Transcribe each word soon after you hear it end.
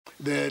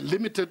the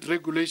limited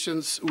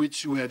regulations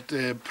which we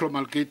had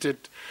promulgated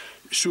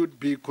should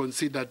be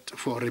considered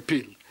for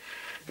repeal.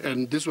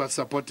 And this was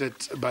supported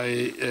by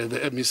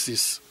the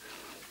MECs.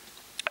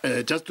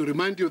 Just to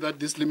remind you that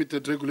these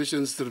limited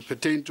regulations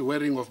pertain to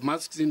wearing of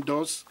masks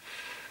indoors,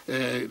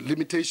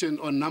 limitation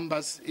on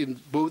numbers in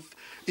both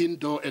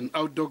indoor and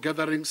outdoor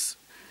gatherings,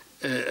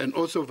 and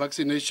also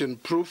vaccination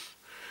proof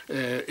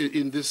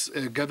in these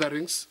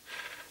gatherings,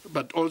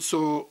 but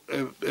also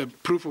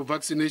proof of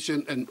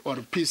vaccination and or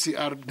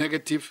PCR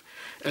negative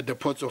at the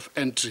ports of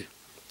entry.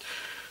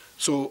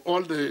 So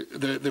all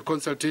the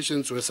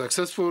consultations were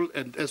successful,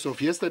 and as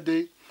of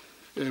yesterday,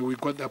 we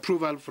got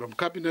approval from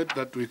Cabinet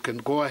that we can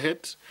go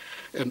ahead.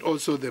 And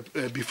also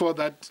before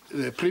that,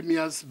 the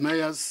premiers,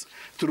 mayors,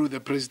 through the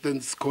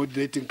President's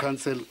Coordinating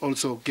Council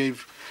also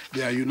gave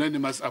their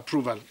unanimous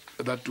approval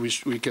that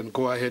we can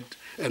go ahead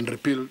and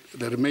repeal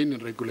the remaining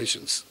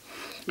regulations.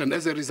 And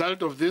as a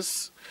result of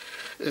this,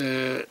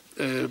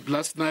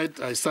 last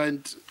night I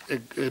signed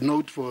a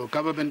note for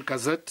Government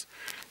Gazette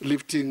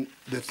lifting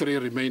the 3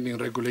 remaining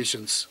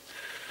regulations.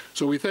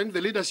 So we thank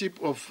the leadership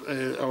of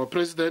our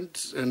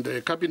President and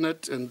the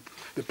Cabinet and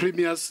the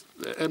Premiers,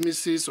 the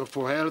MECs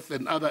for Health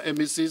and other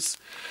MECs,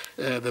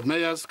 the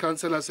mayors,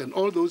 councillors, and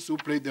all those who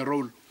played a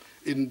role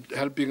in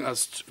helping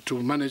us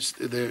to manage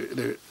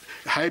the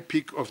high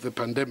peak of the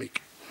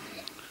pandemic.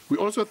 We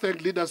also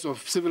thank leaders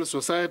of civil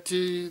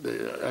society,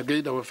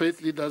 again our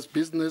faith leaders,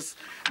 business,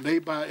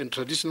 labor, and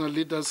traditional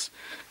leaders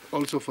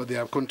also for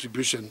their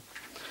contribution.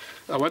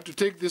 I want to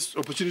take this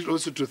opportunity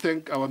also to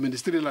thank our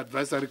ministerial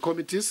advisory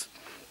committees,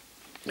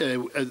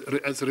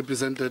 as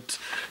represented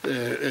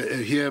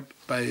here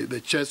by the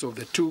chairs of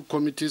the 2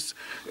 committees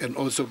and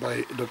also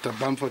by Dr.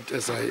 Bamford,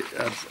 as I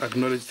have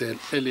acknowledged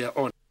earlier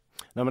on.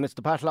 Now,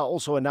 Minister Patla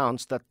also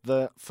announced that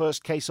the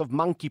first case of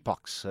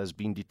monkeypox has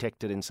been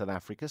detected in South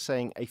Africa,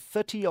 saying a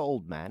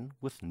 30-year-old man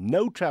with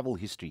no travel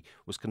history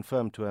was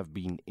confirmed to have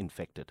been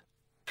infected.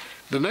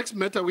 The next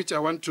matter which I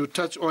want to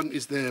touch on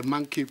is the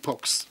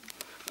monkeypox.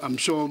 I'm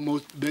sure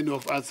many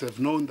of us have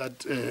known that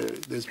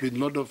there's been a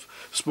lot of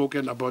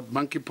spoken about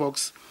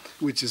monkeypox,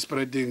 which is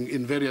spreading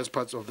in various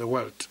parts of the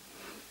world.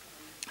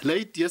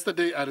 Late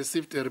yesterday, I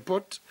received a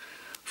report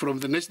from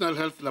the National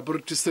Health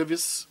Laboratory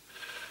Service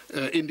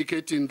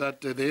indicating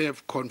that they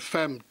have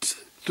confirmed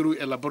through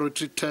a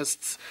laboratory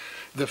test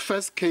the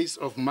first case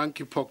of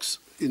monkeypox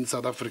in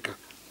South Africa.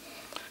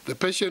 The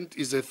patient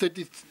is a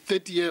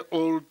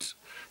 30-year-old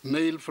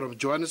male from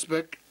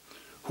Johannesburg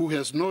who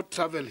has no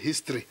travel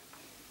history,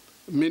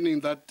 meaning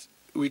that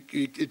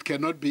it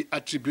cannot be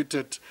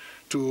attributed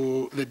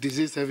to the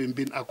disease having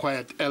been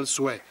acquired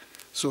elsewhere.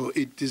 So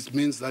it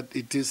means that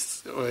it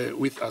is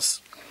with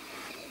us.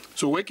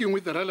 So working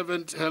with the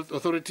relevant health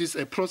authorities,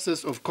 a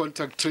process of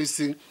contact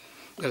tracing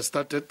has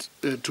started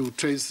to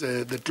trace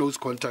the close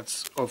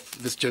contacts of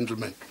this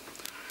gentleman.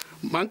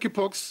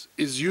 Monkeypox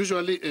is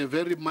usually a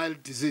very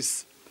mild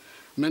disease,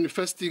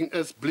 manifesting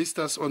as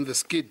blisters on the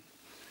skin.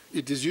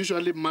 It is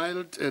usually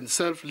mild and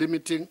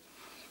self-limiting,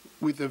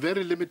 with a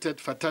very limited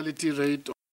fatality rate